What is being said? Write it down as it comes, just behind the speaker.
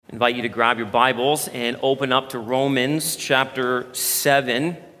invite you to grab your Bibles and open up to Romans chapter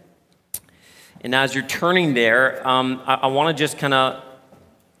 7. And as you're turning there, I want to just kind of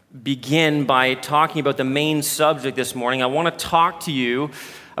begin by talking about the main subject this morning. I want to talk to you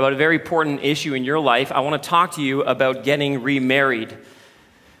about a very important issue in your life. I want to talk to you about getting remarried.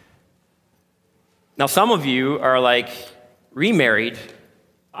 Now, some of you are like, remarried?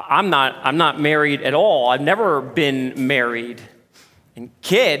 I'm not married at all. I've never been married. And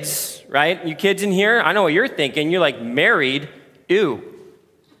kids, right? You kids in here, I know what you're thinking. You're like, married? Ew,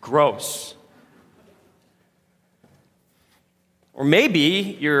 gross. Or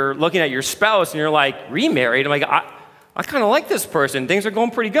maybe you're looking at your spouse and you're like, remarried? I'm like, I kind of like this person. Things are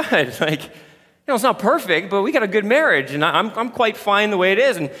going pretty good. Like, it's not perfect, but we got a good marriage, and I'm quite fine the way it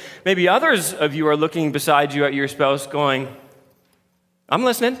is. And maybe others of you are looking beside you at your spouse going, I'm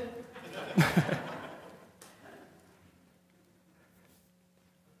listening.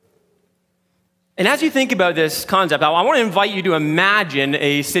 And as you think about this concept, I want to invite you to imagine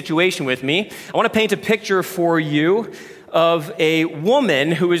a situation with me. I want to paint a picture for you of a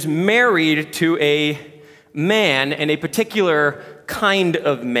woman who is married to a man, and a particular kind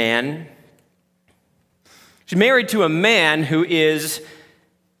of man. She's married to a man who is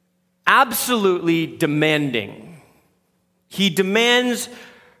absolutely demanding. He demands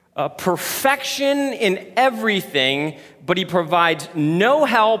perfection in everything, but he provides no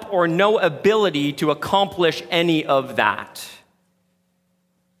help or no ability to accomplish any of that.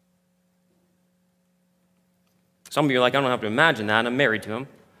 Some of you are like, I don't have to imagine that. I'm married to him.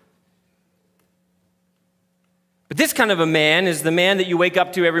 But this kind of a man is the man that you wake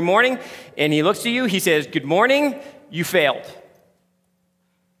up to every morning, and he looks to you, he says, good morning, you failed.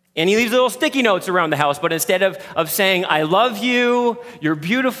 And he leaves little sticky notes around the house, but instead of saying, I love you, you're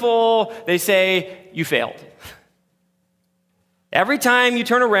beautiful, they say, you failed. Every time you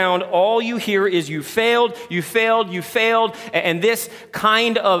turn around, all you hear is you failed, you failed, you failed. And this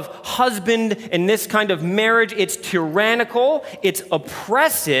kind of husband and this kind of marriage, it's tyrannical, it's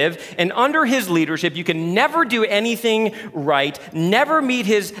oppressive, and under his leadership, you can never do anything right, never meet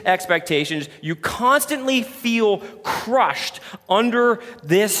his expectations. You constantly feel crushed under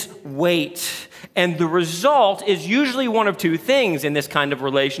this weight. And the result is usually one of two things in this kind of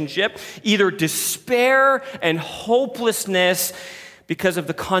relationship: either despair and hopelessness because of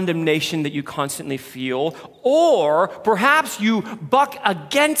the condemnation that you constantly feel, or perhaps you buck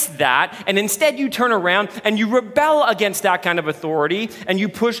against that and instead you turn around and you rebel against that kind of authority and you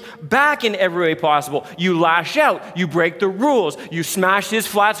push back in every way possible. You lash out, you break the rules, you smash his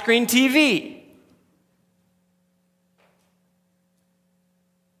flat screen TV.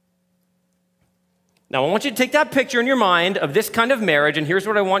 Now, I want you to take that picture in your mind of this kind of marriage, and here's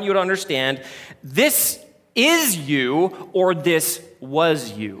what I want you to understand. This is you, or this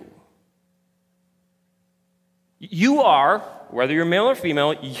was you. You are, whether you're male or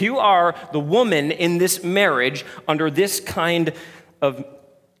female, you are the woman in this marriage under this kind of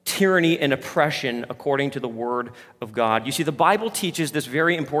tyranny and oppression according to the Word of God. You see, the Bible teaches this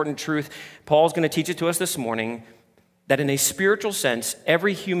very important truth. Paul's going to teach it to us this morning, that in a spiritual sense,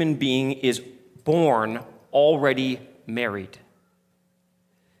 every human being is born already married,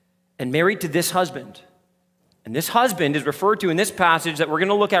 and married to this husband. And this husband is referred to in this passage that we're going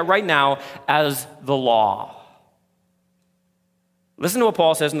to look at right now as the law. Listen to what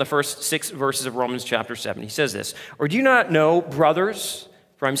Paul says in the first 6 verses of Romans chapter 7. He says this, or do you not know, brothers,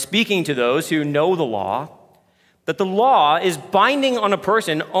 for I'm speaking to those who know the law, that the law is binding on a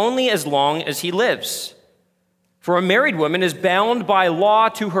person only as long as he lives. For a married woman is bound by law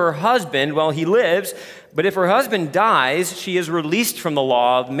to her husband while he lives, but if her husband dies, she is released from the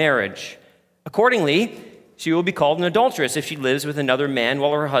law of marriage. Accordingly, she will be called an adulteress if she lives with another man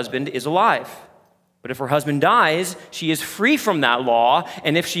while her husband is alive. But if her husband dies, she is free from that law,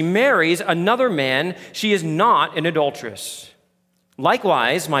 and if she marries another man, she is not an adulteress.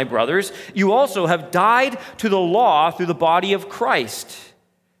 Likewise, my brothers, you also have died to the law through the body of Christ,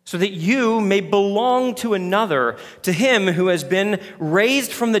 so that you may belong to another, to him who has been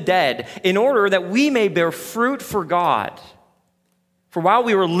raised from the dead, in order that we may bear fruit for God. For while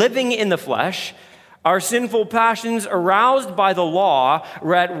we were living in the flesh, our sinful passions aroused by the law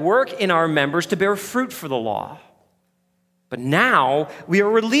were at work in our members to bear fruit for the law. But now we are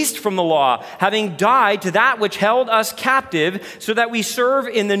released from the law, having died to that which held us captive, so that we serve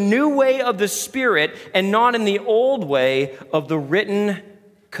in the new way of the Spirit and not in the old way of the written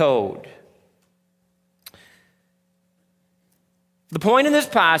code. The point in this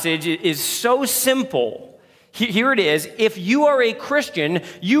passage is so simple. Here it is. If you are a Christian,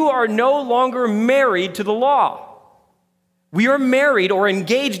 you are no longer married to the law. We are married, or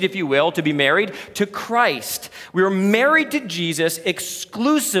engaged, if you will, to be married to Christ. We are married to Jesus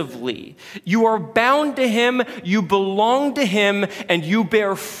exclusively. You are bound to him, you belong to him, and you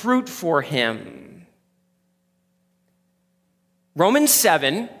bear fruit for him. Romans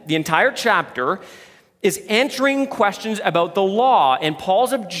 7, the entire chapter, is answering questions about the law, and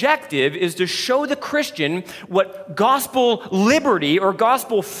Paul's objective is to show the Christian what gospel liberty or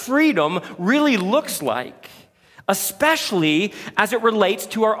gospel freedom really looks like, especially as it relates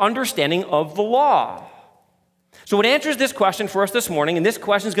to our understanding of the law. So it answers this question for us this morning, and this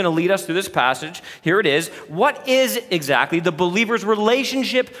question is going to lead us through this passage. Here it is. What is exactly the believer's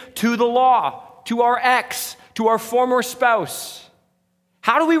relationship to the law, to our ex, to our former spouse?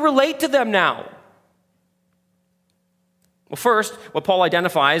 How do we relate to them now? Well, first, what Paul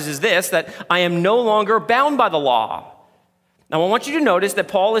identifies is this, that I am no longer bound by the law. Now, I want you to notice that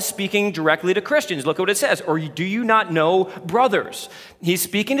Paul is speaking directly to Christians. Look at what it says. Or do you not know brothers? He's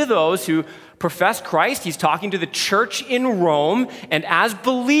speaking to those who profess Christ. He's talking to the church in Rome. And as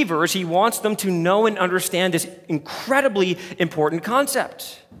believers, he wants them to know and understand this incredibly important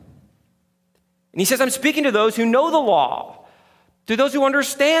concept. And he says, I'm speaking to those who know the law. To those who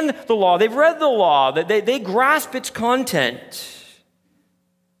understand the law, they've read the law, they grasp its content.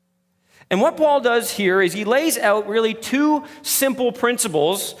 And what Paul does here is he lays out really two simple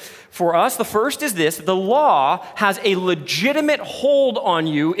principles for us. The first is this: the law has a legitimate hold on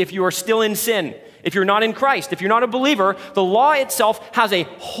you if you are still in sin. If you're not in Christ, if you're not a believer, the law itself has a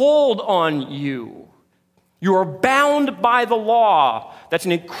hold on you. You are bound by the law. That's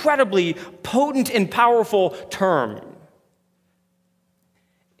an incredibly potent and powerful term.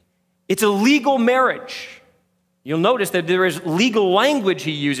 It's a legal marriage. You'll notice that there is legal language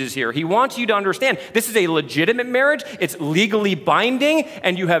he uses here. He wants you to understand this is a legitimate marriage. It's legally binding,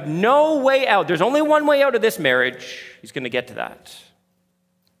 and you have no way out. There's only one way out of this marriage. He's going to get to that.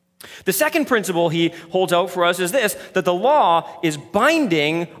 The second principle he holds out for us is this, that the law is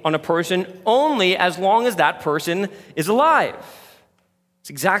binding on a person only as long as that person is alive. It's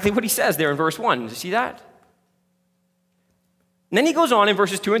exactly what he says there in verse 1. Do you see that? And then he goes on in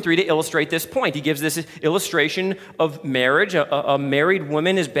verses 2 and 3 to illustrate this point. He gives this illustration of marriage. A married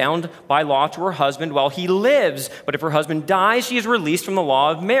woman is bound by law to her husband while he lives. But if her husband dies, she is released from the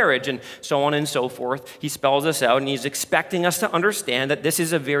law of marriage, and so on and so forth. He spells this out, and he's expecting us to understand that this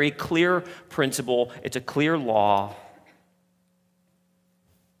is a very clear principle. It's a clear law.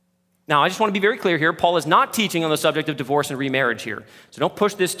 Now, I just want to be very clear here. Paul is not teaching on the subject of divorce and remarriage here. So don't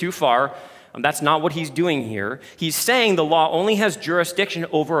push this too far. That's not what he's doing here. He's saying the law only has jurisdiction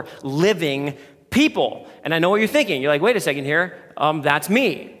over living people. And I know what you're thinking. You're like, wait a second here. That's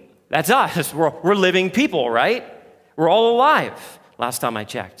me. That's us. We're living people, right? We're all alive, last time I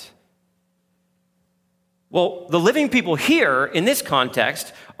checked. Well, the living people here, in this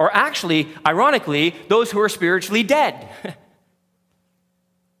context, are actually, ironically, those who are spiritually dead.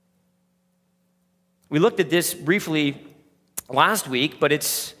 We looked at this briefly last week, but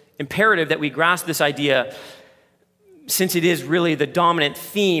it's imperative that we grasp this idea since it is really the dominant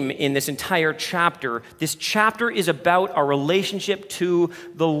theme in this entire chapter. This chapter is about our relationship to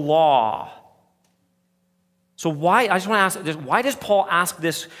the law. So I just want to ask this, why does Paul ask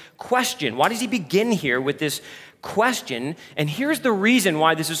this question? Why does he begin here with this question? And here's the reason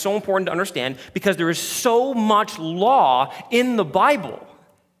why this is so important to understand, because there is so much law in the Bible.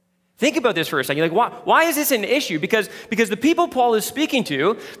 Think about this for a second. You're like, why is this an issue? Because the people Paul is speaking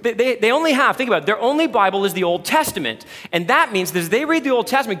to, they only have, think about it, their only Bible is the Old Testament. And that means that as they read the Old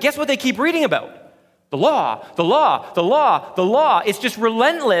Testament, guess what they keep reading about? The law, the law, the law, the law. It's just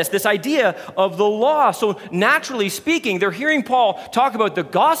relentless, this idea of the law. So naturally speaking, they're hearing Paul talk about the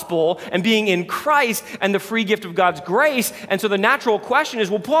gospel and being in Christ and the free gift of God's grace. And so the natural question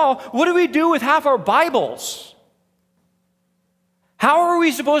is, well, Paul, what do we do with half our Bibles? How are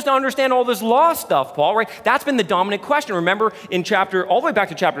we supposed to understand all this law stuff, Paul, right? That's been the dominant question. Remember in all the way back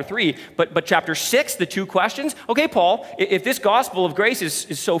to chapter 3, but chapter 6, the two questions. Okay, Paul, if this gospel of grace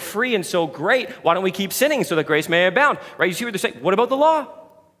is so free and so great, why don't we keep sinning so that grace may abound, right? You see what they're saying? What about the law?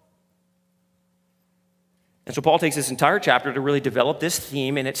 And so Paul takes this entire chapter to really develop this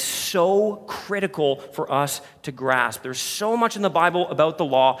theme, and it's so critical for us to grasp. There's so much in the Bible about the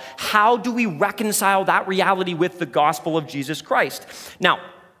law. How do we reconcile that reality with the gospel of Jesus Christ? Now,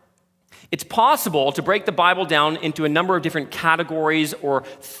 it's possible to break the Bible down into a number of different categories or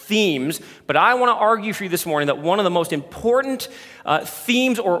themes, but I want to argue for you this morning that one of the most important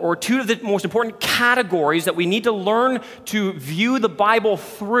themes or two of the most important categories that we need to learn to view the Bible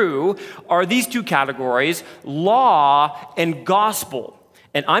through are these two categories, law and gospel.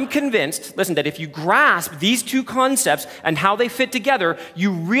 And I'm convinced, listen, that if you grasp these two concepts and how they fit together,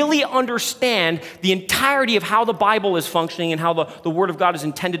 you really understand the entirety of how the Bible is functioning and how the Word of God is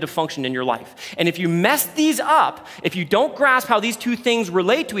intended to function in your life. And if you mess these up, if you don't grasp how these two things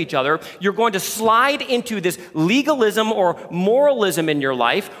relate to each other, you're going to slide into this legalism or moralism in your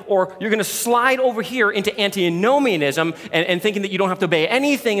life, or you're going to slide over here into antinomianism and thinking that you don't have to obey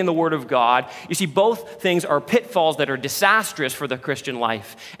anything in the Word of God. You see, both things are pitfalls that are disastrous for the Christian life.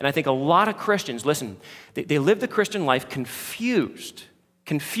 And I think a lot of Christians, listen, they live the Christian life confused,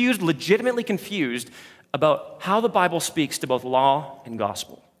 legitimately confused about how the Bible speaks to both law and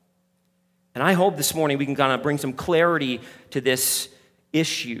gospel. And I hope this morning we can kind of bring some clarity to this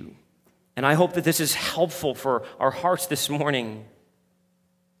issue. And I hope that this is helpful for our hearts this morning.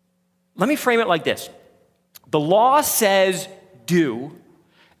 Let me frame it like this. The law says do,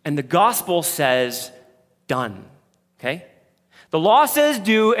 and the gospel says done, okay? The law says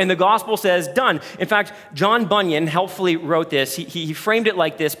do, and the gospel says done. In fact, John Bunyan helpfully wrote this. He framed it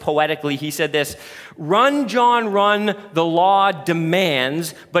like this poetically. He said this, "Run, John, run, the law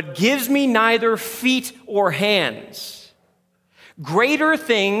demands, but gives me neither feet or hands. Greater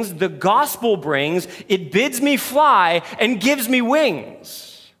things the gospel brings, it bids me fly and gives me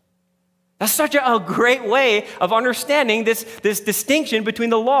wings." That's such a great way of understanding this distinction between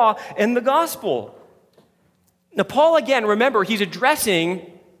the law and the gospel. Now, Paul, again, remember, he's addressing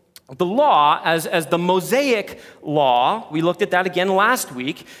the law as the Mosaic law. We looked at that again last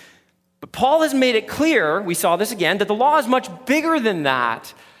week. But Paul has made it clear, we saw this again, that the law is much bigger than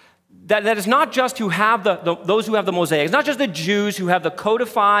that. That is not just who have those who have the Mosaic. It's not just the Jews who have the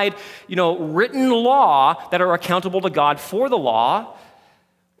codified, written law that are accountable to God for the law.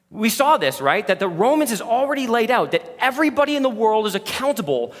 We saw this, right? That the Romans has already laid out that everybody in the world is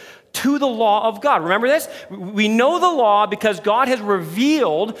accountable to the law of God. Remember this? We know the law because God has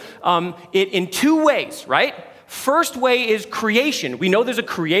revealed it in two ways, right? First way is creation. We know there's a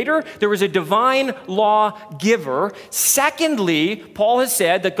creator, there is a divine law giver. Secondly, Paul has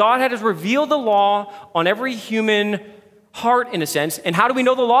said that God has revealed the law on every human heart, in a sense. And how do we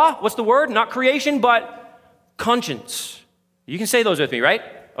know the law? What's the word? Not creation, but conscience. You can say those with me, right?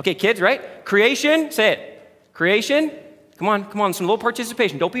 Okay, kids, right? Creation, say it. Creation. Come on, some little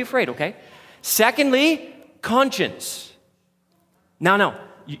participation. Don't be afraid, okay? Secondly, conscience. Now,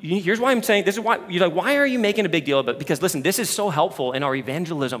 here's why I'm saying, this is why, you're like, why are you making a big deal about it? Because listen, this is so helpful in our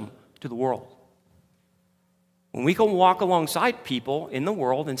evangelism to the world. When we can walk alongside people in the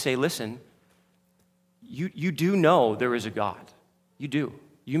world and say, listen, you do know there is a God. You do.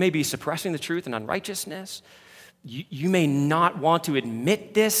 You may be suppressing the truth and unrighteousness. You may not want to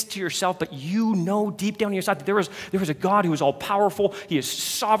admit this to yourself, but you know deep down inside that there is a God who is all-powerful, He is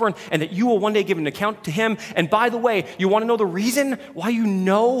sovereign, and that you will one day give an account to Him. And by the way, you want to know the reason why you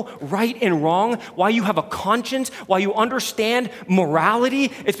know right and wrong, why you have a conscience, why you understand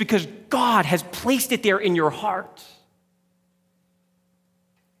morality? It's because God has placed it there in your heart.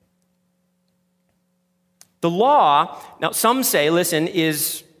 The law, now some say, listen,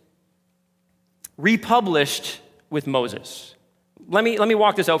 is republished with Moses. Let me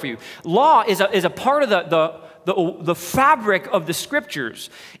walk this out for you. Law is a part of the fabric of the scriptures,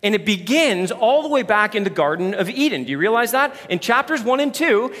 and it begins all the way back in the Garden of Eden. Do you realize that? In chapters 1 and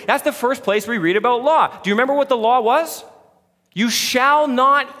 2, that's the first place we read about law. Do you remember what the law was? You shall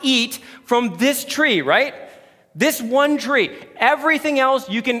not eat from this tree, right? This one tree. Everything else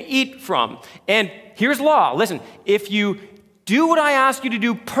you can eat from. And here's law. Listen, if you do what I ask you to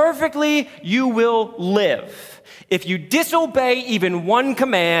do perfectly, you will live. If you disobey even one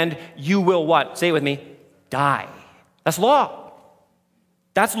command, you will what? Say it with me. Die. That's law.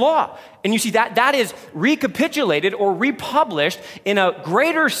 That's law. And you see, that is recapitulated or republished in a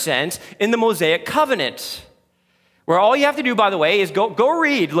greater sense in the Mosaic covenant. Where all you have to do, by the way, is go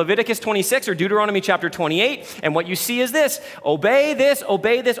read Leviticus 26 or Deuteronomy chapter 28, and what you see is this: obey this,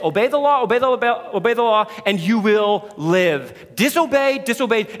 obey the law, obey the law, and you will live. Disobey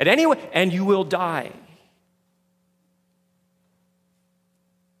at any way, and you will die.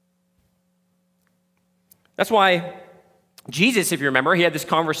 That's why Jesus, if you remember, he had this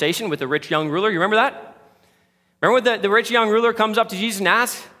conversation with the rich young ruler. You remember that? Remember when the rich young ruler comes up to Jesus and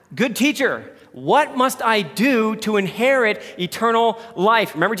asks, "Good teacher, what must I do to inherit eternal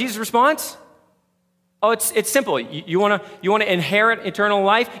life?" Remember Jesus' response? Oh, it's simple. You want to inherit eternal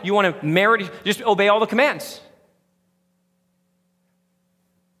life? You want to merit? Just obey all the commands.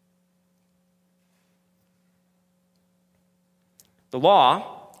 The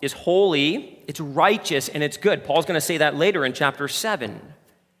law is holy, it's righteous, and it's good. Paul's going to say that later in chapter 7.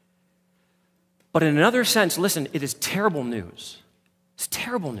 But in another sense, listen, it is terrible news. It's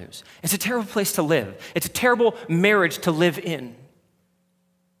terrible news. It's a terrible place to live. It's a terrible marriage to live in.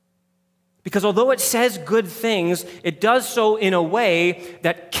 Because although it says good things, it does so in a way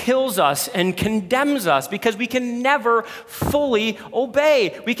that kills us and condemns us because we can never fully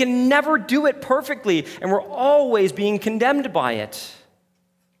obey. We can never do it perfectly, and we're always being condemned by it.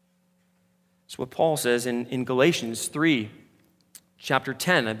 That's what Paul says in Galatians 3, chapter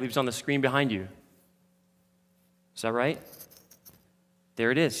 10. I believe it's on the screen behind you. Is that right? There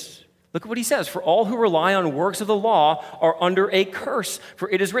it is. Look at what he says. For all who rely on works of the law are under a curse. For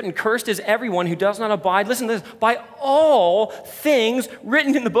it is written, cursed is everyone who does not abide, listen to this, by all things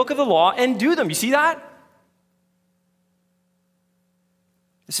written in the book of the law and do them. You see that?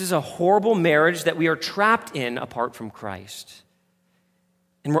 This is a horrible marriage that we are trapped in apart from Christ.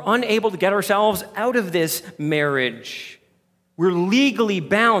 And we're unable to get ourselves out of this marriage. We're legally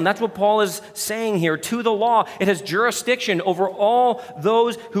bound. That's what Paul is saying here, to the law. It has jurisdiction over all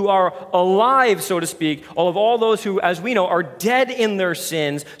those who are alive, so to speak, all those who, as we know, are dead in their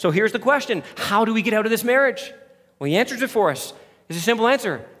sins. So here's the question. How do we get out of this marriage? Well, he answers it for us. It's a simple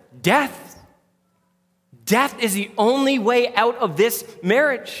answer. Death. Death is the only way out of this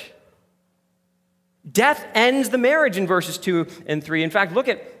marriage. Death ends the marriage in verses 2 and 3. In fact, look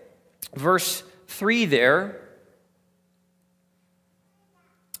at verse 3 there.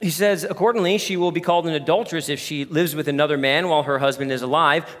 He says, accordingly, she will be called an adulteress if she lives with another man while her husband is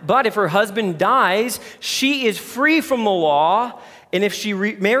alive. But if her husband dies, she is free from the law. And if she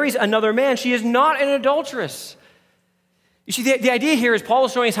marries another man, she is not an adulteress. You see, the idea here is Paul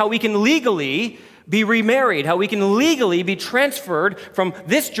is showing us how we can legally be remarried, how we can legally be transferred from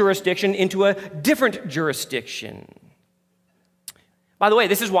this jurisdiction into a different jurisdiction. By the way,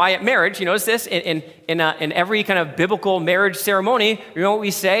 this is why at marriage, you notice this, in every kind of biblical marriage ceremony, you know what we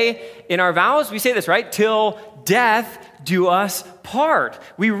say in our vows? We say this, right? Till death do us part.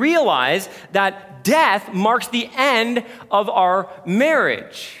 We realize that death marks the end of our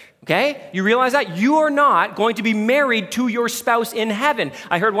marriage. Okay? You realize that? You are not going to be married to your spouse in heaven.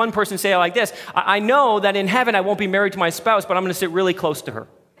 I heard one person say it like this, I know that in heaven I won't be married to my spouse, but I'm going to sit really close to her.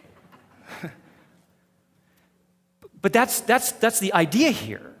 But that's the idea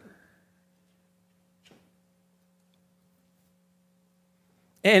here.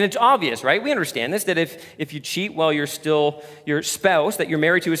 And it's obvious, right? We understand this, that if you cheat while you're still, your spouse that you're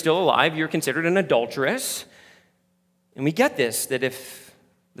married to is still alive, you're considered an adulteress. And we get this, that if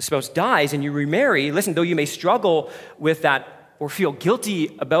the spouse dies and you remarry, listen, though you may struggle with that or feel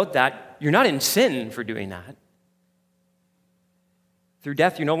guilty about that, you're not in sin for doing that. Through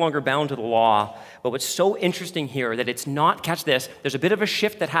death, you're no longer bound to the law. But what's so interesting here that it's not, catch this, there's a bit of a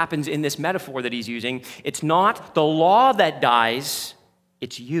shift that happens in this metaphor that he's using. It's not the law that dies,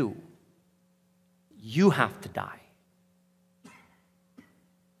 it's you. You have to die.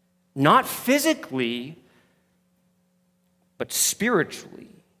 Not physically, but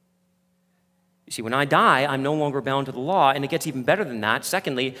spiritually. You see, when I die, I'm no longer bound to the law, and it gets even better than that.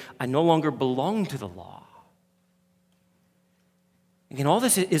 Secondly, I no longer belong to the law. Again, all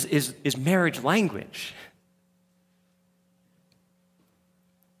this is marriage language.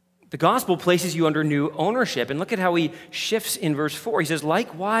 The gospel places you under new ownership. And look at how he shifts in verse 4. He says,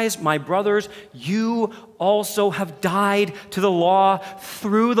 likewise, my brothers, you also have died to the law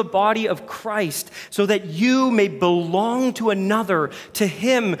through the body of Christ, so that you may belong to another, to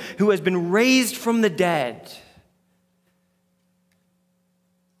him who has been raised from the dead.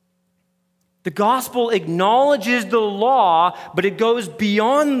 The gospel acknowledges the law, but it goes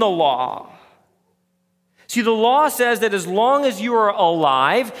beyond the law. See, the law says that as long as you are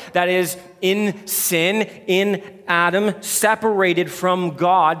alive, that is, in sin, in Adam, separated from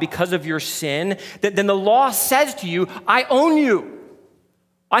God because of your sin, then the law says to you, I own you.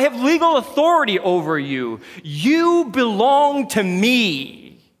 I have legal authority over you. You belong to me.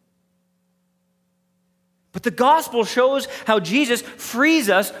 But the gospel shows how Jesus frees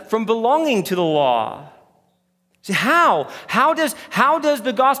us from belonging to the law. See, how? How does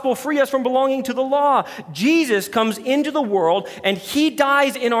the gospel free us from belonging to the law? Jesus comes into the world and he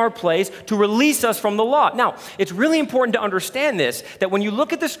dies in our place to release us from the law. Now, it's really important to understand this, that when you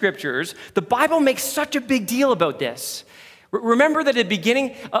look at the scriptures, the Bible makes such a big deal about this. Remember that at the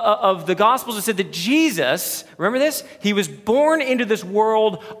beginning of the Gospels, it said that Jesus, remember this? He was born into this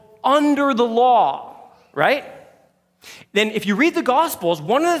world under the law. Right? Then if you read the Gospels,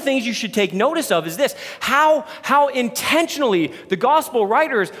 one of the things you should take notice of is this, how intentionally the Gospel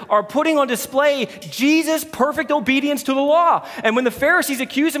writers are putting on display Jesus' perfect obedience to the law. And when the Pharisees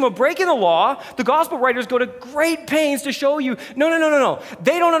accuse him of breaking the law, the Gospel writers go to great pains to show you, no.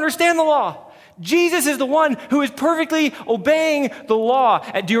 They don't understand the law. Jesus is the one who is perfectly obeying the law.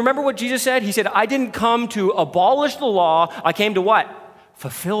 Do you remember what Jesus said? He said, I didn't come to abolish the law. I came to what?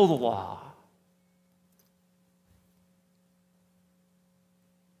 Fulfill the law.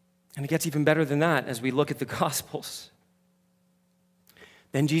 And it gets even better than that as we look at the Gospels.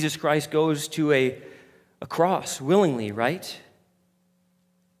 Then Jesus Christ goes to a cross willingly, right?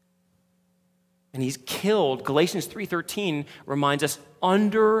 And he's killed. Galatians 3:13 reminds us,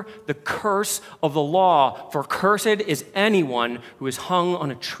 under the curse of the law, for cursed is anyone who is hung on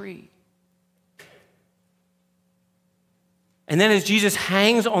a tree. And then as Jesus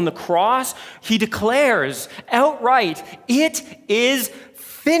hangs on the cross, he declares outright, it is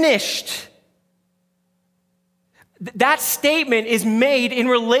finished. That statement is made in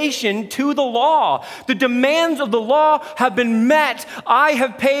relation to the law. The demands of the law have been met. I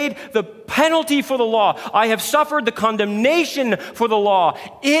have paid the penalty for the law. I have suffered the condemnation for the law.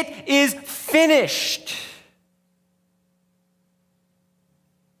 It is finished.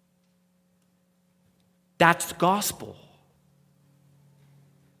 That's the gospel.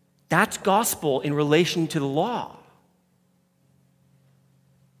 That's gospel in relation to the law.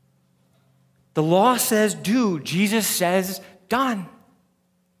 The law says do, Jesus says done.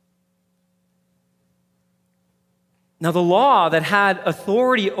 Now, the law that had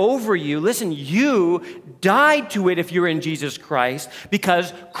authority over you, listen, you died to it if you're in Jesus Christ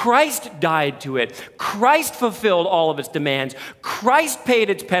because Christ died to it. Christ fulfilled all of its demands. Christ paid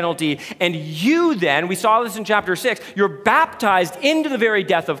its penalty. And you then, we saw this in chapter 6, you're baptized into the very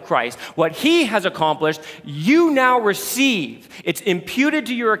death of Christ. What he has accomplished, you now receive. It's imputed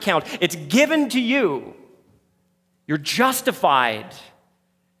to your account. It's given to you. You're justified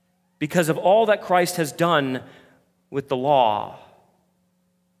because of all that Christ has done with the law.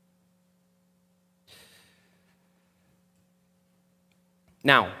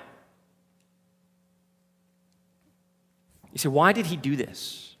 Now, you say, why did he do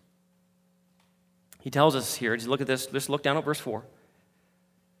this? He tells us here, just look at this, let's look down at verse 4.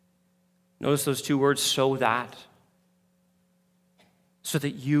 Notice those two words, so that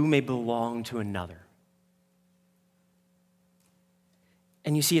you may belong to another.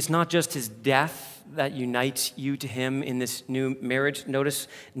 And you see, it's not just his death that unites you to him in this new marriage. Notice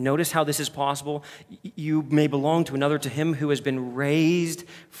how this is possible. You may belong to another, to him who has been raised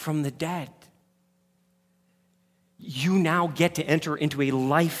from the dead. You now get to enter into a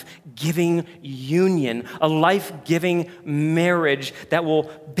life-giving union, a life-giving marriage that will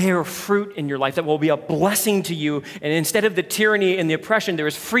bear fruit in your life, that will be a blessing to you. And instead of the tyranny and the oppression, there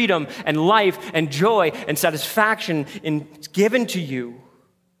is freedom and life and joy and satisfaction given to you.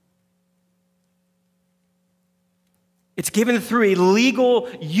 It's given through a legal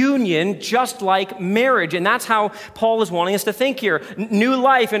union, just like marriage. And that's how Paul is wanting us to think here. New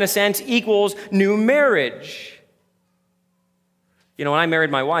life, in a sense, equals new marriage. You know, when I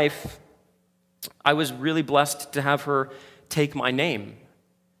married my wife, I was really blessed to have her take my name.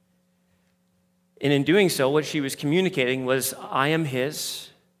 And in doing so, what she was communicating was, I am his.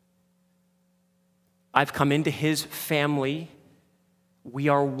 I've come into his family. We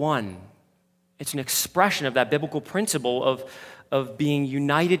are one. It's an expression of that biblical principle of being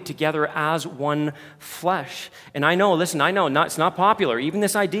united together as one flesh. And I know, it's not popular. Even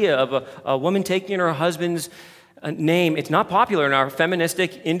this idea of a woman taking her husband's name, it's not popular in our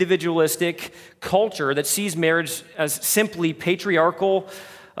feministic, individualistic culture that sees marriage as simply patriarchal,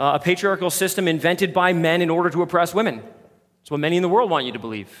 a patriarchal system invented by men in order to oppress women. It's what many in the world want you to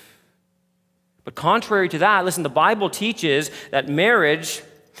believe. But contrary to that, listen, the Bible teaches that marriage,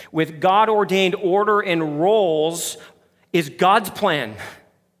 with God-ordained order and roles, is God's plan.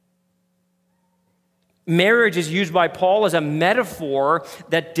 Marriage is used by Paul as a metaphor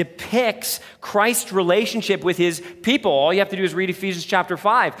that depicts Christ's relationship with his people. All you have to do is read Ephesians chapter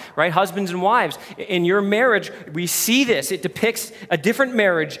 5, right? Husbands and wives. In your marriage, we see this. It depicts a different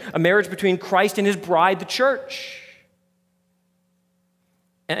marriage, a marriage between Christ and his bride, the church.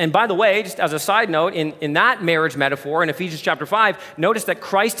 And by the way, just as a side note, in that marriage metaphor in Ephesians chapter 5, notice that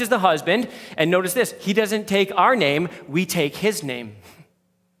Christ is the husband, and notice this, he doesn't take our name, we take his name.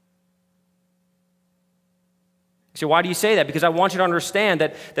 So why do you say that? Because I want you to understand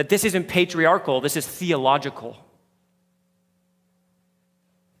that this isn't patriarchal, this is theological.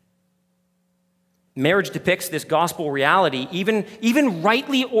 Marriage depicts this gospel reality. Even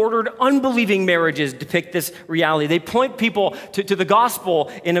rightly ordered, unbelieving marriages depict this reality. They point people to the gospel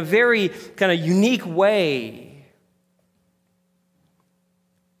in a very kind of unique way.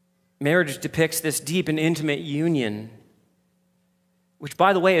 Marriage depicts this deep and intimate union, which,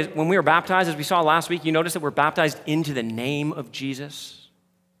 by the way, when we were baptized, as we saw last week, you notice that we're baptized into the name of Jesus.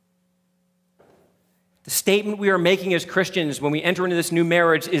 The statement we are making as Christians when we enter into this new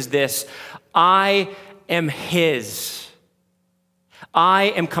marriage is this: I am his. I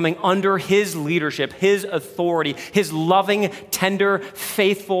am coming under his leadership, his authority, his loving, tender,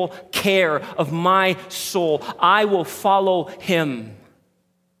 faithful care of my soul. I will follow him.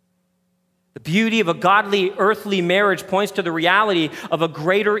 The beauty of a godly earthly marriage points to the reality of a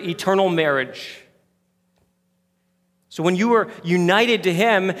greater eternal marriage. So when you were united to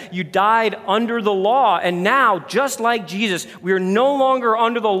him, you died under the law. And now, just like Jesus, we are no longer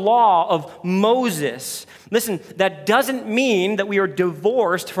under the law of Moses. Listen, that doesn't mean that we are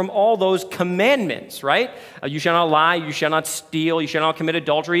divorced from all those commandments, right? You shall not lie, you shall not steal, you shall not commit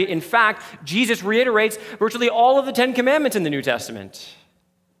adultery. In fact, Jesus reiterates virtually all of the 10 commandments in the New Testament.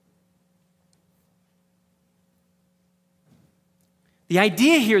 The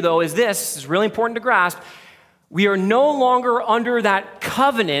idea here, though, is this is really important to grasp. We are no longer under that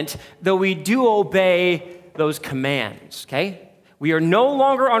covenant, though we do obey those commands, okay? We are no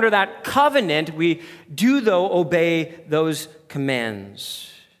longer under that covenant. We do, though, obey those commands.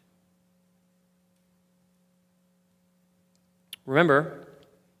 Remember,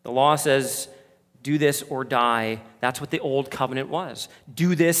 the law says, do this or die. That's what the old covenant was.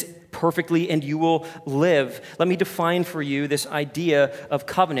 Do this perfectly and you will live. Let me define for you this idea of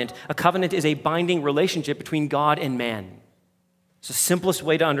covenant. A covenant is a binding relationship between God and man. It's the simplest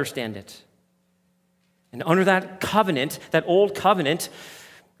way to understand it. And under that covenant, that old covenant,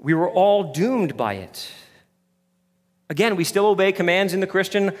 we were all doomed by it. Again, we still obey commands in the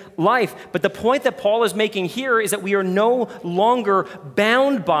Christian life, but the point that Paul is making here is that we are no longer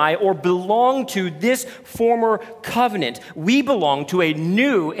bound by or belong to this former covenant. We belong to a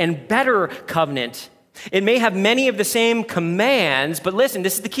new and better covenant. It may have many of the same commands, but listen,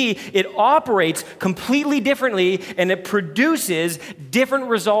 this is the key. It operates completely differently, and it produces different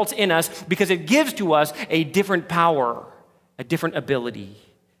results in us because it gives to us a different power, a different ability.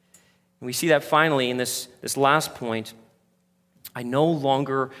 And we see that finally in this last point. I no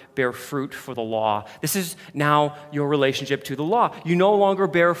longer bear fruit for the law. This is now your relationship to the law. You no longer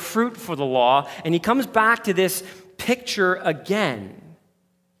bear fruit for the law. And he comes back to this picture again.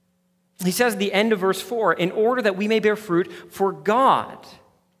 He says at the end of verse 4, in order that we may bear fruit for God.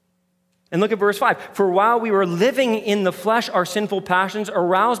 And look at verse 5. For while we were living in the flesh, our sinful passions,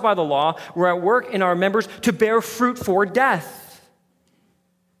 aroused by the law, were at work in our members to bear fruit for death.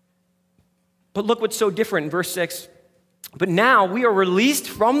 But look what's so different in verse 6. But now we are released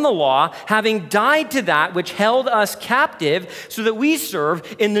from the law, having died to that which held us captive, so that we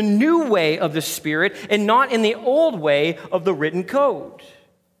serve in the new way of the Spirit and not in the old way of the written code.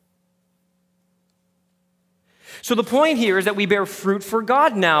 So the point here is that we bear fruit for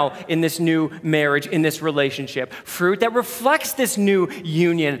God now in this new marriage, in this relationship. Fruit that reflects this new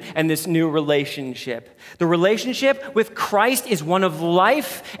union and this new relationship. The relationship with Christ is one of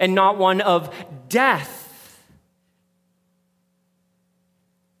life and not one of death.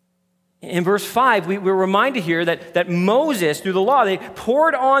 In verse 5, we're reminded here that Moses, through the law, they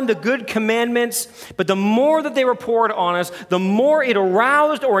poured on the good commandments, but the more that they were poured on us, the more it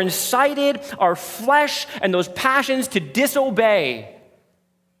aroused or incited our flesh and those passions to disobey.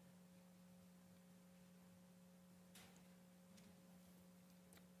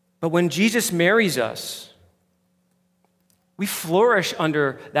 But when Jesus marries us, we flourish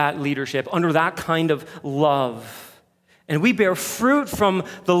under that leadership, under that kind of love. And we bear fruit from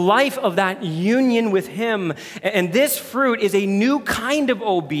the life of that union with him. And this fruit is a new kind of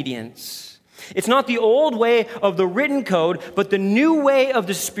obedience. It's not the old way of the written code, but the new way of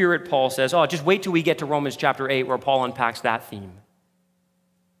the Spirit, Paul says. Oh, just wait till we get to Romans chapter 8, where Paul unpacks that theme.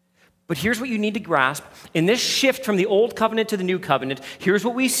 But here's what you need to grasp. In this shift from the old covenant to the new covenant, here's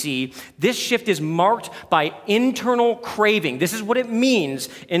what we see. This shift is marked by internal craving. This is what it means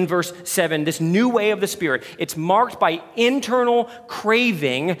in verse 7, this new way of the Spirit. It's marked by internal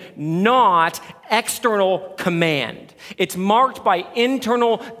craving, not external command. It's marked by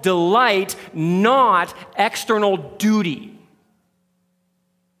internal delight, not external duty.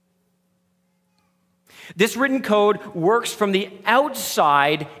 This written code works from the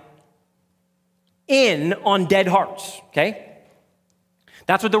outside in on dead hearts, okay?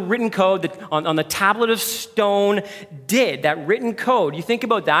 That's what the written code on the tablet of stone did, that written code. You think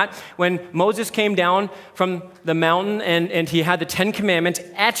about that, when Moses came down from the mountain and he had the 10 commandments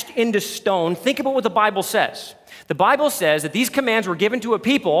etched into stone, think about what the Bible says. The Bible says that these commands were given to a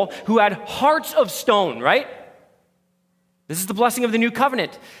people who had hearts of stone, right? This is the blessing of the new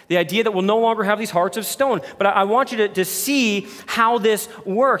covenant, the idea that we'll no longer have these hearts of stone. But I want you to see how this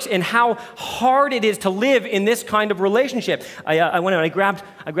works and how hard it is to live in this kind of relationship. I went and I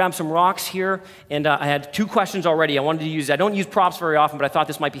grabbed some rocks here, and I had 2 questions already. I don't use props very often, but I thought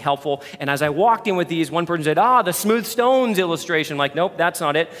this might be helpful. And as I walked in with these, one person said, the smooth stones illustration. I'm like, nope, that's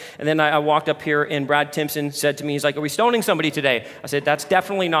not it. And then I walked up here, and Brad Timpson said to me, he's like, are we stoning somebody today? I said, that's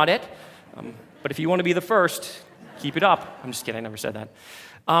definitely not it. But if you want to be the first, keep it up. I'm just kidding, I never said that.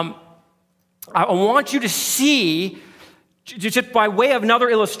 I want you to see, just by way of another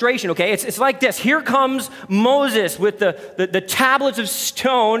illustration, okay? It's like this. Here comes Moses with the tablets of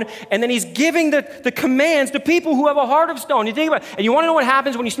stone, and then he's giving the commands to people who have a heart of stone. You think about it, and you want to know what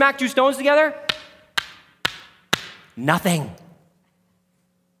happens when you smack 2 stones together? Nothing.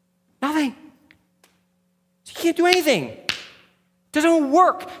 Nothing. You can't do anything. It doesn't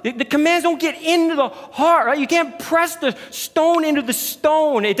work. The commands don't get into the heart, right? You can't press the stone into the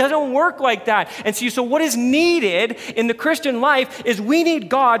stone. It doesn't work like that. And so what is needed in the Christian life is we need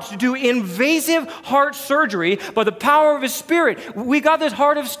God to do invasive heart surgery by the power of His Spirit. We got this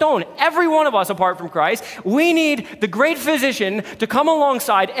heart of stone. Every one of us, apart from Christ, we need the great physician to come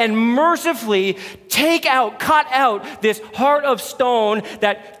alongside and mercifully cut out this heart of stone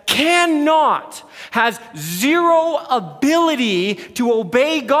that has 0 ability to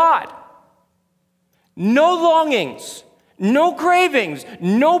obey God. No longings, no cravings,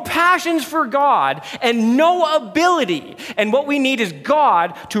 no passions for God, and no ability. And what we need is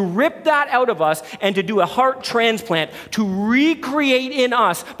God to rip that out of us and to do a heart transplant, to recreate in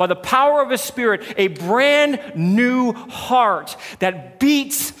us, by the power of His Spirit, a brand new heart that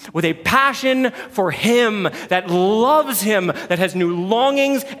beats with a passion for Him, that loves Him, that has new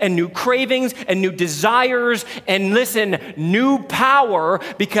longings and new cravings and new desires, and listen, new power,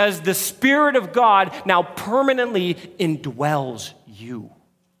 because the Spirit of God now permanently indwells you.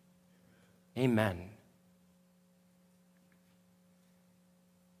 Amen.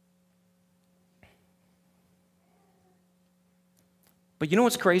 But you know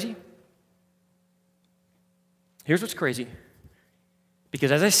what's crazy? Here's what's crazy.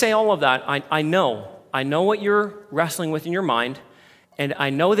 Because as I say all of that, I know what you're wrestling with in your mind, and I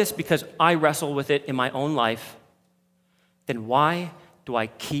know this because I wrestle with it in my own life. Then why do I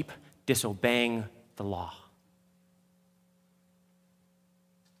keep disobeying the law?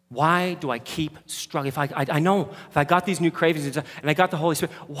 Why do I keep struggling? I know if I got these new cravings and I got the Holy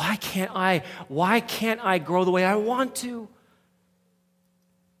Spirit, why can't I grow the way I want to?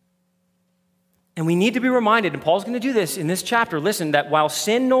 And we need to be reminded, and Paul's going to do this in this chapter, listen, that while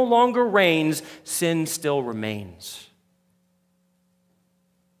sin no longer reigns, sin still remains.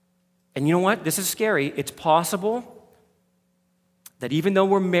 And you know what? This is scary. It's possible that even though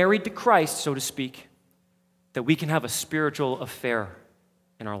we're married to Christ, so to speak, that we can have a spiritual affair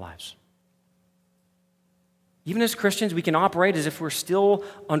in our lives. Even as Christians, we can operate as if we're still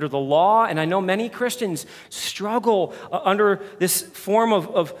under the law, and I know many Christians struggle under this form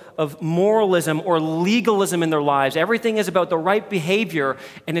of moralism or legalism in their lives. Everything is about the right behavior,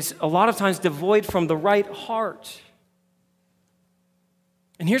 and it's a lot of times devoid from the right heart.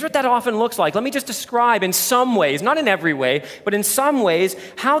 And here's what that often looks like. Let me just describe in some ways, not in every way, but in some ways,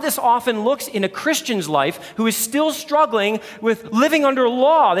 how this often looks in a Christian's life who is still struggling with living under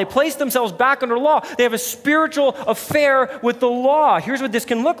law. They place themselves back under law. They have a spiritual affair with the law. Here's what this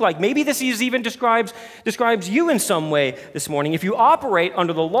can look like. Maybe this even describes you in some way this morning. If you operate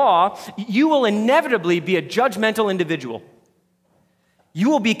under the law, you will inevitably be a judgmental individual. You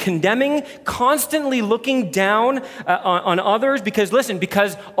will be condemning, constantly looking down on others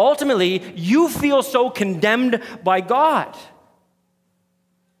because ultimately you feel so condemned by God.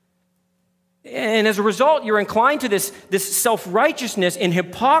 And as a result, you're inclined to this self-righteousness and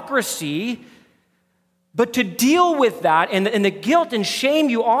hypocrisy. But to deal with that and the guilt and shame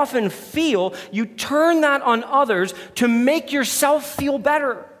you often feel, you turn that on others to make yourself feel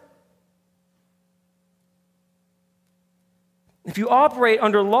better. If you operate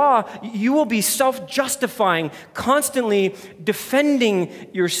under law, you will be self-justifying, constantly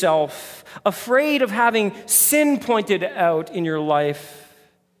defending yourself, afraid of having sin pointed out in your life.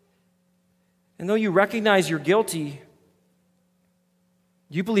 And though you recognize you're guilty,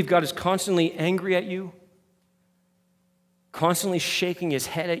 you believe God is constantly angry at you, constantly shaking His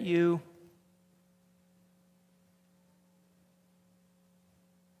head at you.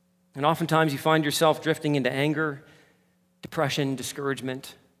 And oftentimes you find yourself drifting into anger, depression,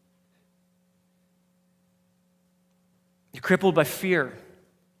 discouragement. You're crippled by fear,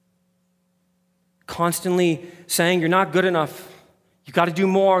 constantly saying you're not good enough. You've got to do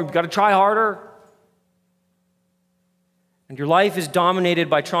more. You've got to try harder. and your life is dominated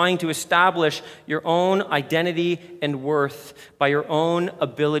by trying to establish your own identity and worth by your own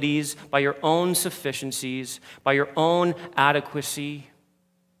abilities, by your own sufficiencies, by your own adequacy,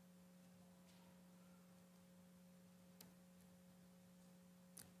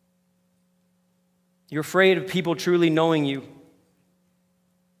 you're afraid of people truly knowing you.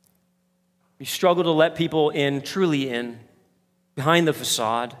 You struggle to let people in, truly in, behind the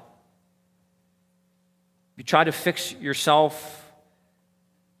facade. You try to fix yourself,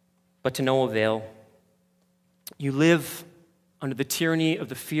 but to no avail. You live under the tyranny of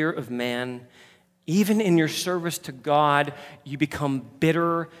the fear of man. Even in your service to God, you become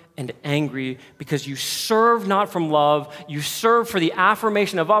bitter and angry because you serve not from love, you serve for the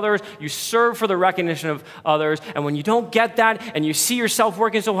affirmation of others, you serve for the recognition of others, and when you don't get that and you see yourself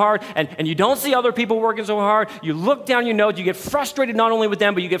working so hard and you don't see other people working so hard, you look down your notes, you get frustrated not only with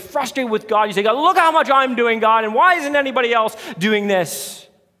them, but you get frustrated with God. You say, God, look how much I'm doing, God, and why isn't anybody else doing this?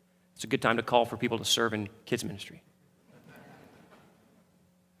 It's a good time to call for people to serve in kids ministry.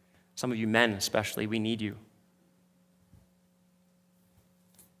 Some of you men especially, we need you.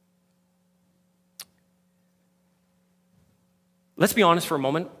 Let's be honest for a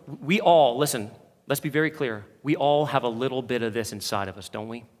moment. We all, listen, let's be very clear. We all have a little bit of this inside of us, don't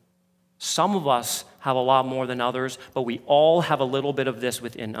we? Some of us have a lot more than others, but we all have a little bit of this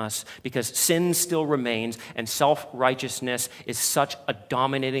within us because sin still remains and self-righteousness is such a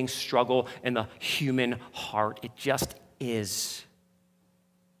dominating struggle in the human heart. It just is.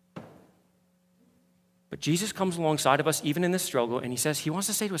 But Jesus comes alongside of us even in this struggle, and he says, he wants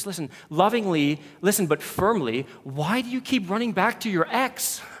to say to us, listen, lovingly, listen, but firmly, why do you keep running back to your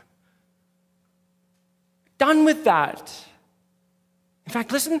ex? Done with that. In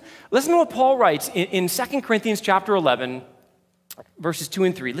fact, listen to what Paul writes in 2 Corinthians chapter 11, verses 2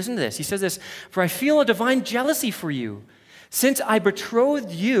 and 3. Listen to this. He says this, for I feel a divine jealousy for you, since I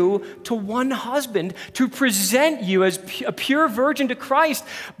betrothed you to one husband to present you as a pure virgin to Christ.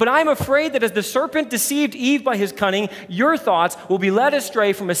 But I'm afraid that as the serpent deceived Eve by his cunning, your thoughts will be led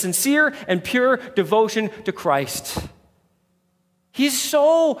astray from a sincere and pure devotion to Christ. He's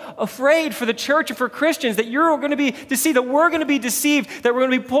so afraid for the church and for Christians that you're going to be deceived, that we're going to be deceived, that we're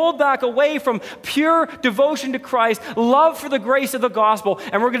going to be pulled back away from pure devotion to Christ, love for the grace of the gospel,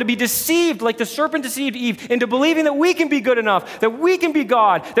 and we're going to be deceived like the serpent deceived Eve into believing that we can be good enough, that we can be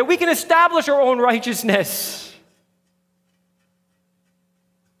God, that we can establish our own righteousness.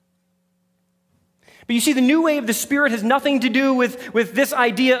 But you see, the new way of the Spirit has nothing to do with this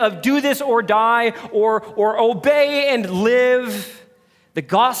idea of do this or die or obey and live. The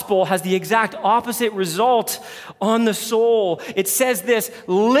gospel has the exact opposite result on the soul. It says this,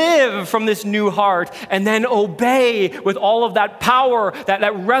 live from this new heart and then obey with all of that power,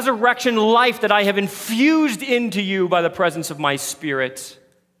 that resurrection life that I have infused into you by the presence of my Spirit.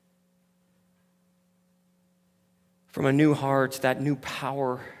 From a new heart, that new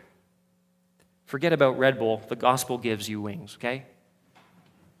power. Forget about Red Bull. The gospel gives you wings, okay?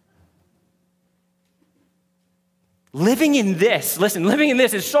 Living in this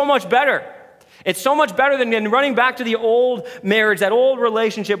is so much better. It's so much better than running back to the old marriage, that old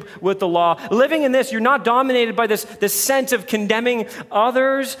relationship with the law. Living in this, you're not dominated by this sense of condemning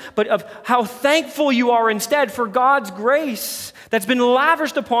others, but of how thankful you are instead for God's grace that's been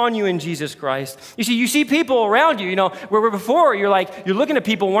lavished upon you in Jesus Christ. You see people around you, where before you're looking at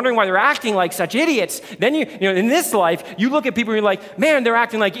people wondering why they're acting like such idiots. Then in this life, you look at people and you're like, man, they're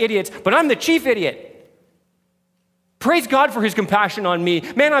acting like idiots, but I'm the chief idiot. Praise God for his compassion on me.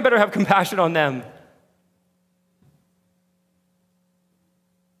 Man, I better have compassion on them.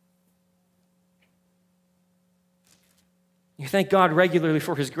 You thank God regularly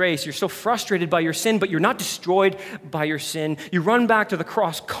for his grace. You're so frustrated by your sin, but you're not destroyed by your sin. You run back to the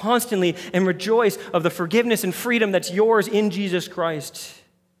cross constantly and rejoice of the forgiveness and freedom that's yours in Jesus Christ.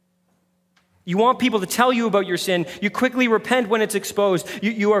 You want people to tell you about your sin. You quickly repent when it's exposed.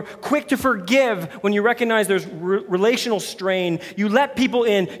 You are quick to forgive when you recognize there's relational strain. You let people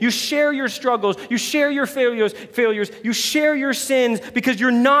in. You share your struggles. You share your failures. You share your sins because you're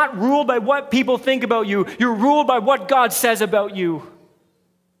not ruled by what people think about you. You're ruled by what God says about you.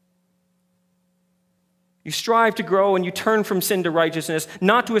 You strive to grow and you turn from sin to righteousness,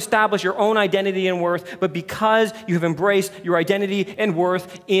 not to establish your own identity and worth, but because you have embraced your identity and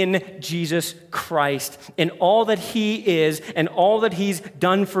worth in Jesus Christ, in all that he is and all that he's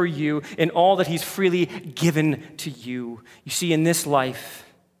done for you and all that he's freely given to you. You see, in this life,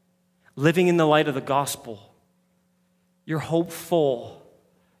 living in the light of the gospel, you're hopeful.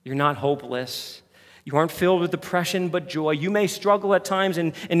 You're not hopeless. You aren't filled with depression, but joy. You may struggle at times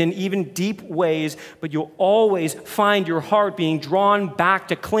and in even deep ways, but you'll always find your heart being drawn back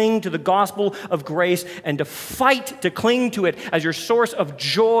to cling to the gospel of grace and to fight to cling to it as your source of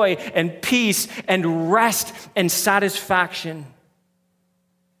joy and peace and rest and satisfaction.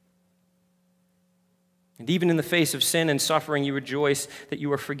 And even in the face of sin and suffering, you rejoice that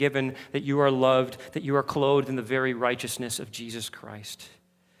you are forgiven, that you are loved, that you are clothed in the very righteousness of Jesus Christ.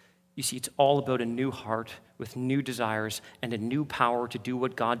 You see, it's all about a new heart with new desires and a new power to do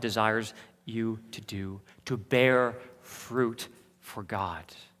what God desires you to do, to bear fruit for God.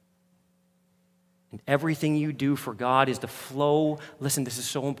 And everything you do for God is the flow. Listen, this is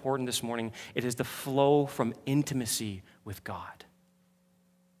so important this morning. It is the flow from intimacy with God.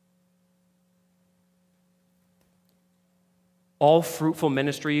 All fruitful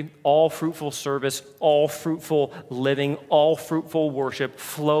ministry, all fruitful service, all fruitful living, all fruitful worship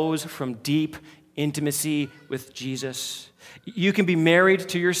flows from deep intimacy with Jesus. You can be married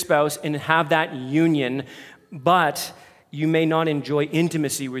to your spouse and have that union, but you may not enjoy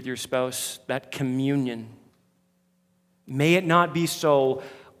intimacy with your spouse, that communion. May it not be so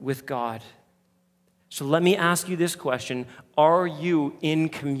with God. So let me ask you this question. Are you in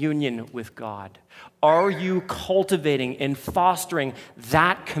communion with God? Are you cultivating and fostering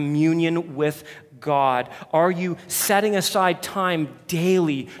that communion with God? Are you setting aside time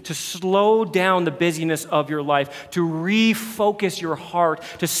daily to slow down the busyness of your life, to refocus your heart,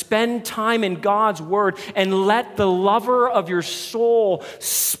 to spend time in God's word and let the lover of your soul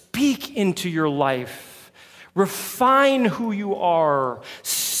speak into your life? Refine who you are.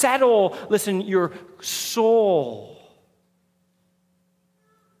 Settle, listen, your soul.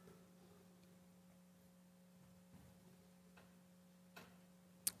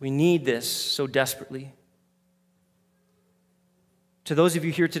 We need this so desperately. To those of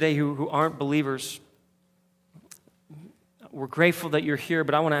you here today who aren't believers, we're grateful that you're here,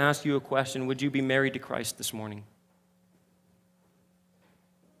 but I want to ask you a question. Would you be married to Christ this morning?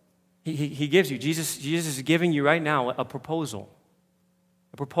 He gives you, Jesus is giving you right now a proposal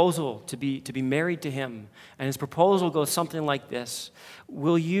to be married to him. And his proposal goes something like this.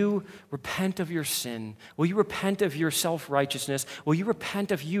 Will you repent of your sin? Will you repent of your self-righteousness? Will you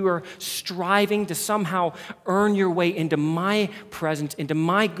repent of your striving to somehow earn your way into my presence, into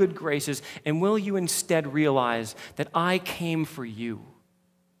my good graces? And will you instead realize that I came for you?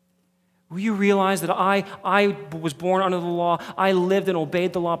 Will you realize that I was born under the law, I lived and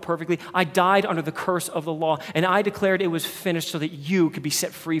obeyed the law perfectly, I died under the curse of the law, and I declared it was finished so that you could be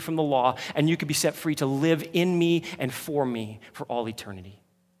set free from the law, and you could be set free to live in me and for me for all eternity?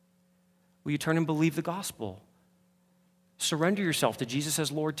 Will you turn and believe the gospel? Surrender yourself to Jesus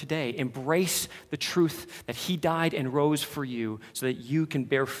as Lord today. Embrace the truth that he died and rose for you so that you can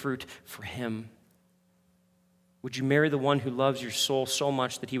bear fruit for him. Would you marry the one who loves your soul so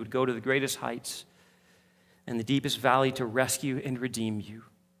much that he would go to the greatest heights and the deepest valley to rescue and redeem you?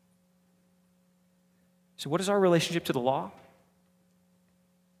 So what is our relationship to the law?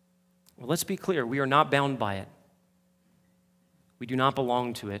 Well, let's be clear. We are not bound by it. We do not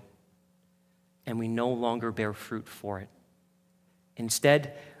belong to it. And we no longer bear fruit for it.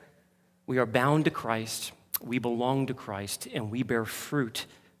 Instead, we are bound to Christ. We belong to Christ. And we bear fruit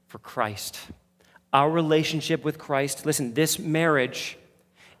for Christ. Our relationship with Christ, listen, this marriage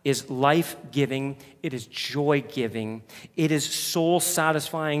is life-giving, it is joy-giving, it is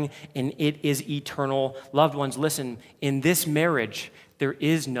soul-satisfying, and it is eternal. Loved ones, listen, in this marriage, there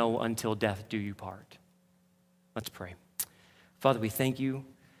is no until death do you part. Let's pray. Father, we thank you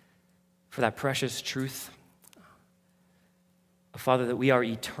for that precious truth. Father, that we are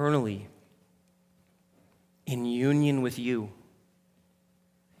eternally in union with you.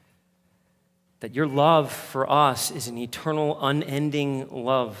 That your love for us is an eternal, unending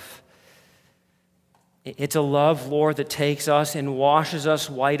love. It's a love, Lord, that takes us and washes us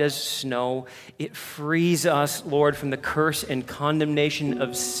white as snow. It frees us, Lord, from the curse and condemnation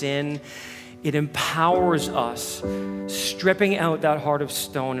of sin. It empowers us, stripping out that heart of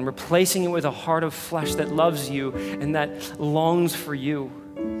stone and replacing it with a heart of flesh that loves you and that longs for you.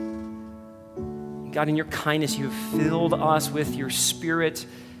 God, in your kindness, you have filled us with your Spirit.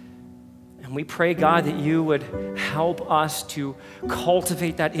 And we pray, God, that you would help us to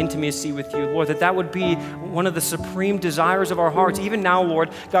cultivate that intimacy with you, Lord, that would be one of the supreme desires of our hearts. Even now, Lord,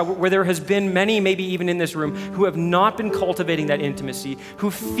 God, where there has been many, maybe even in this room, who have not been cultivating that intimacy, who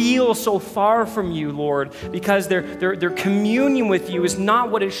feel so far from you, Lord, because their communion with you is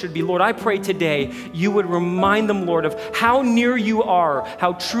not what it should be. Lord, I pray today you would remind them, Lord, of how near you are,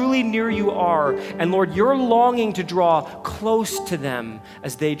 how truly near you are. And Lord, you're longing to draw close to them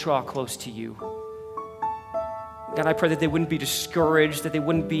as they draw close to you. God, I pray that they wouldn't be discouraged, that they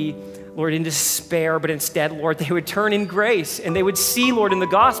wouldn't be, Lord, in despair, but instead, Lord, they would turn in grace and they would see, Lord, in the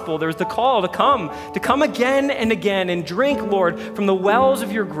gospel, there's the call to come again and again and drink, Lord, from the wells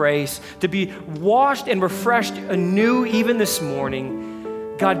of your grace, to be washed and refreshed anew even this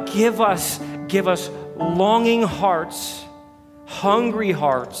morning. God, give us longing hearts, hungry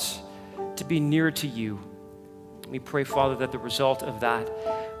hearts to be near to you. We pray, Father, that the result of that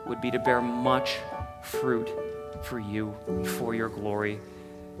would be to bear much fruit for you and for your glory,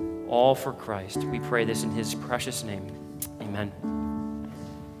 all for Christ. We pray this in his precious name. Amen.